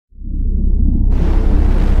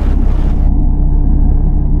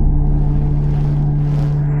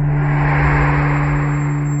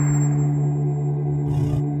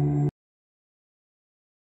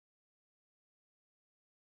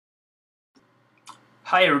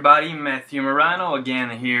Hi everybody, Matthew Morano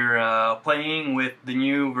again here playing with the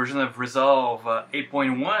new version of Resolve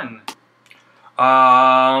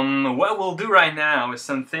 8.1. What we'll do right now is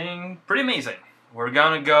something pretty amazing. We're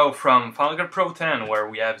gonna go from Final Cut Pro 10, where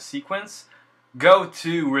we have a sequence, go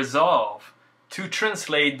to Resolve to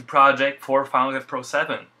translate the project for Final Cut Pro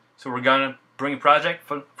 7. So we're gonna bring a project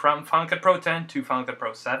from Final Cut Pro 10 to Final Cut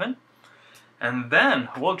Pro 7. And then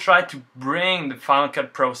we'll try to bring the Final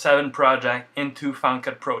Cut Pro 7 project into Final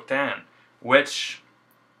Cut Pro 10, which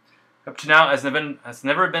up to now has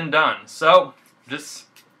never been done. So just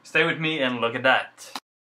stay with me and look at that.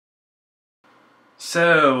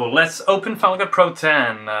 So let's open Final Cut Pro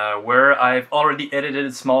 10, where I've already edited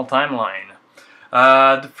a small timeline.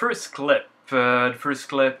 The first clip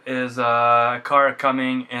is a car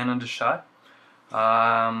coming in on the shot.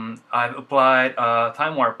 I've applied a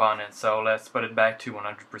time warp on it, so let's put it back to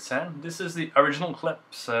 100%. This is the original clip,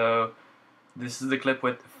 so this is the clip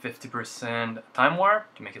with 50% time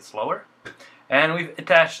warp to make it slower. And we've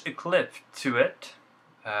attached a clip to it,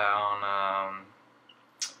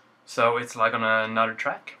 so it's like on another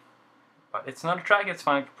track. But it's not a track, it's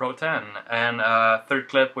Final Cut Pro 10. And a third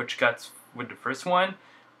clip which cuts with the first one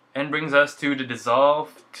and brings us to the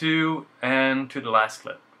Dissolve 2 and to the last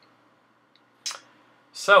clip.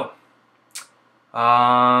 So,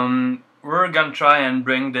 we're gonna try and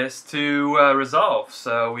bring this to Resolve.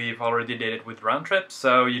 So we've already did it with round trip.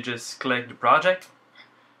 So you just click the project,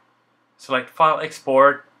 select File,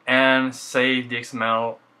 Export, and save the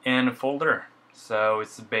XML in a folder. So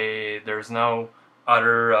there's no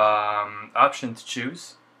other option to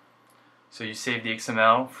choose. So you save the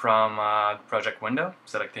XML from the project window,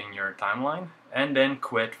 selecting your timeline, and then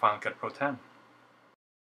quit Final Cut Pro 10.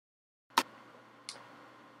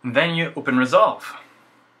 Then you open Resolve.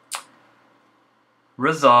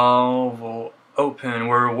 Resolve will open.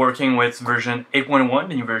 We're working with version 8.1,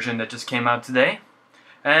 the new version that just came out today.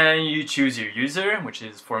 And you choose your user, which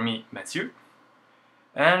is for me Mathieu,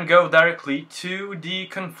 and go directly to the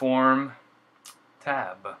Conform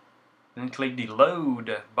tab. Then click the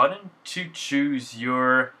Load button to choose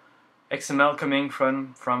your XML coming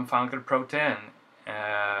from Final Cut Pro 10.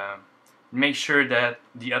 Make sure that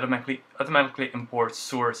the automatically import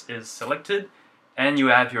source is selected, and you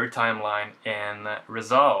have your timeline in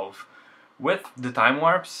Resolve with the time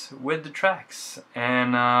warps, with the tracks,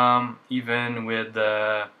 and even with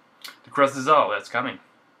the cross dissolve that's coming.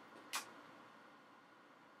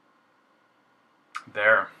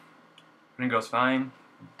 There, everything goes fine.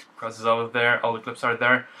 Cross dissolve is there, all the clips are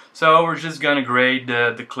there. So we're just gonna grade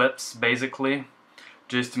the clips basically,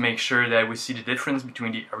 just to make sure that we see the difference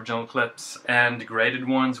between the original clips and the graded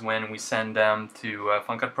ones when we send them to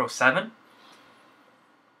Final Cut Pro 7.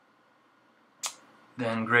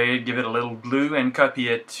 Then grade, give it a little blue, and copy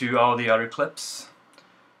it to all the other clips.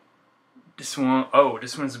 This one, oh,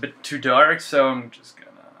 this one's a bit too dark, so I'm just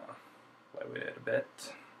gonna play with it a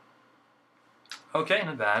bit. Okay,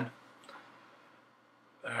 not bad.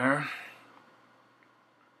 There.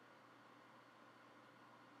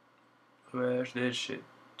 Where this should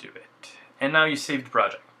do it. And now you save the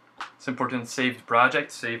project. It's important to save the project,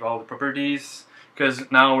 save all the properties, because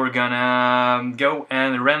now we're gonna go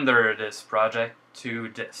and render this project to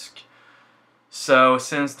disk. So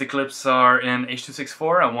since the clips are in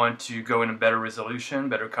H.264, I want to go in a better resolution,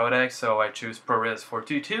 better codec, so I choose ProRes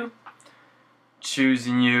 422. Choose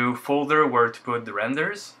a new folder where to put the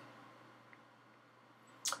renders.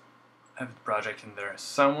 I have the project in there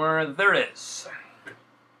somewhere. There it is.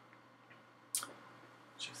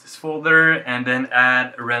 Choose this folder and then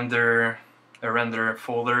add a render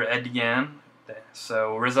folder at the end.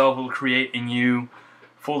 So Resolve will create a new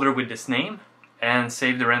folder with this name and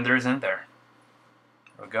save the renders in there.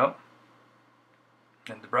 There we go.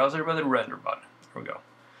 And the browser by the render button. There we go.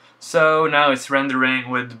 So now it's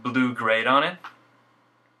rendering with the blue grade on it.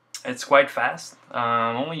 It's quite fast.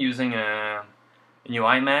 I'm only using a new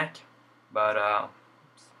iMac, but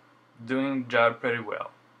doing the job pretty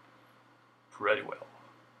well.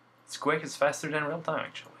 It's quick, it's faster than real time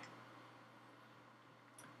actually.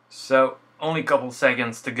 So only a couple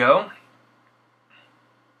seconds to go.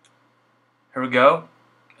 Here we go.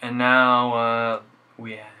 And now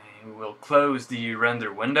we will close the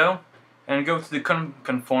render window and go to the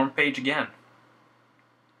Conform page again.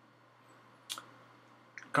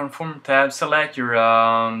 Conform tab, select your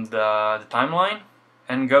the timeline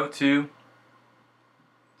and go to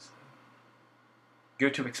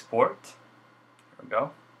Export. There we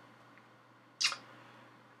go.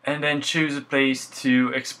 And then choose a place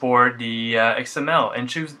to export the XML, and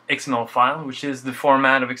choose XML file, which is the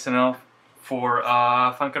format of XML for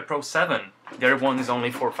Final Cut Pro 7. The other one is only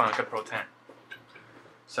for Final Cut Pro 10.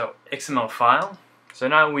 So XML file. So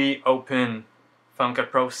now we open Final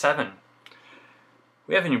Cut Pro 7.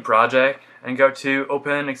 We have a new project and go to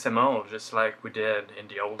Open XML just like we did in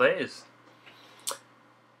the old days.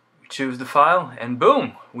 We choose the file and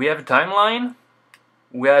boom! We have a timeline,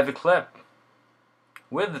 we have a clip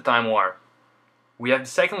with the time warp. We have the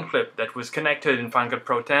second clip that was connected in Final Cut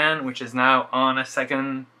Pro 10, which is now on a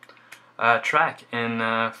second track in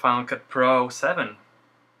Final Cut Pro 7.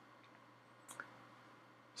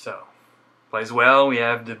 So, plays well, we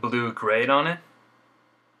have the blue grade on it.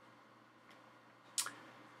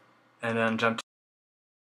 And then jump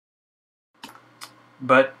to...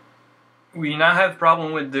 But we now have a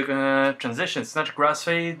problem with the transition. It's not a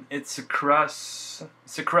crossfade, it's a cross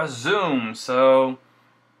zoom, so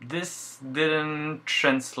this didn't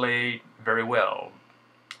translate very well.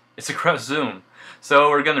 It's a cross zoom. So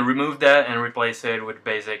we're gonna remove that and replace it with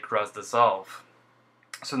basic cross dissolve.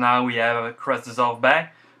 So now we have a cross dissolve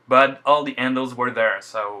back, but all the handles were there,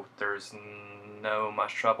 so there's no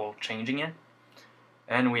much trouble changing it.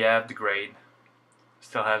 And we have the grade.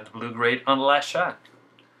 Still have the blue grade on the last shot.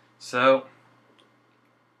 So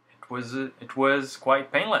it was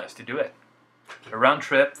quite painless to do it. A round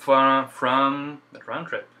trip going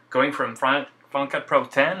from Final Cut Pro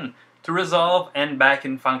 10 to Resolve and back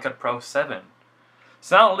in Final Cut Pro 7.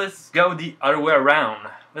 So now let's go the other way around.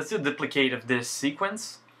 Let's do a duplicate of this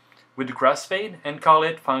sequence with the crossfade and call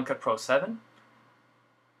it Final Cut Pro 7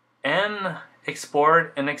 and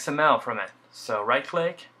export an XML from it. So right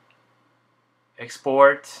click,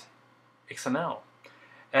 export XML,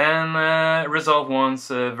 and Resolve wants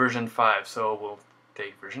version 5, so we'll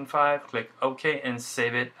take version 5, click OK, and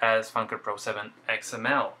save it as Final Cut Pro 7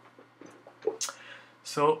 XML.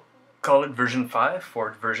 So call it version 5 for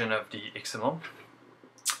the version of the XML.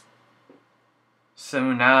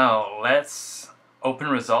 So now let's open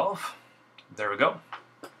Resolve. There we go.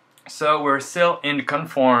 So we're still in the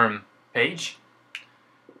conform page,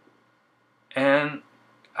 and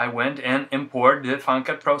I went and imported the Final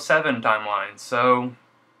Cut Pro 7 timeline. So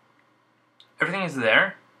everything is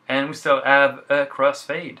there, and we still have a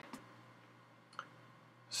crossfade.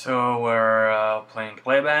 So we're playing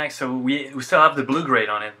playback. So we still have the blue grade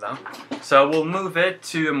on it though. So we'll move it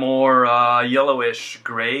to a more yellowish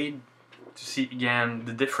grade to see again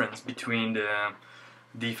the difference between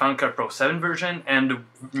the Final Cut Pro 7 version and the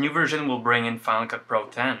new version we'll bring in Final Cut Pro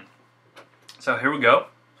 10. So here we go.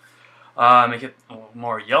 Make it a little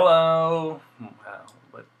more yellow, a little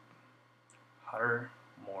bit hotter,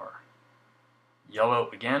 more yellow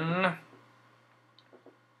again,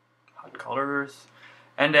 hot colors,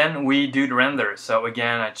 and then we do the render. So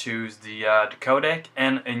again, I choose the codec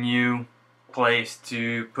and a new place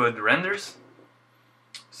to put the renders.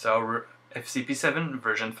 So FCP7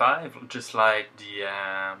 version 5, just like the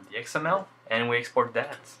XML, and we export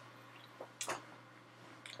that.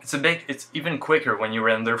 It's even quicker when you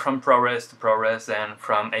render from ProRes to ProRes than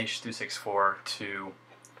from H.264 to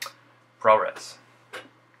ProRes.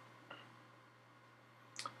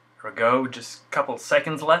 Here we go, just a couple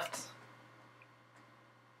seconds left.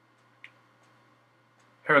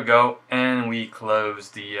 Here we go, and we close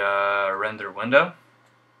the render window.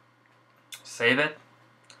 Save it,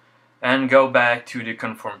 and go back to the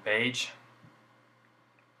conform page.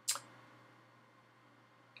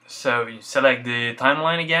 So you select the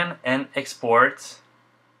timeline again and export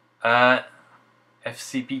FCP10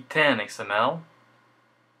 XML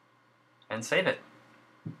and save it.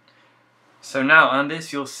 So now on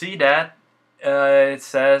this you'll see that it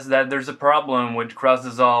says that there's a problem with cross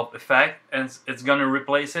dissolve effect, and it's gonna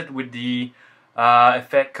replace it with the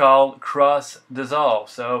effect called cross dissolve.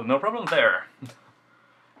 So no problem there.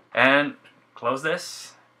 And close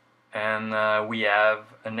this, and we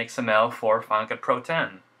have an XML for Final Cut Pro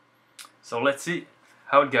 10. So let's see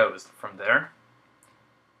how it goes from there.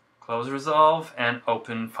 Close Resolve and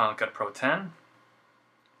open Final Cut Pro 10.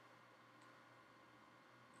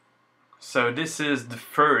 So this is the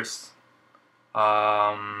first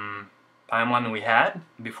timeline we had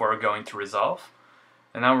before going to Resolve.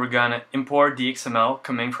 And now we're gonna import the XML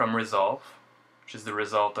coming from Resolve, which is the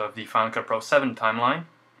result of the Final Cut Pro 7 timeline.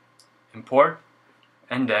 Import,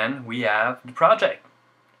 and then we have the project.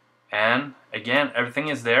 And again, everything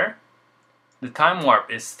is there. The time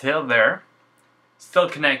warp is still there, still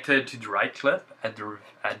connected to the right clip at the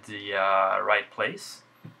right place.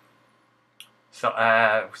 So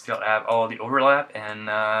we still have all the overlap, and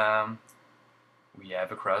we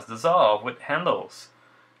have a cross dissolve with handles.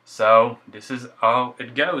 So this is how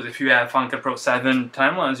it goes. If you have Final Cut Pro 7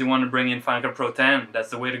 timelines you want to bring in Final Cut Pro 10, that's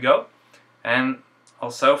the way to go. And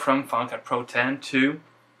also from Final Cut Pro 10 to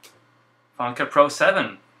Final Cut Pro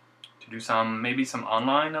 7 to do maybe some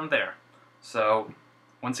online on there. So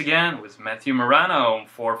once again, it was Matthew Morano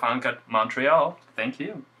for Final Cut Montreal. Thank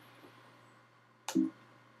you.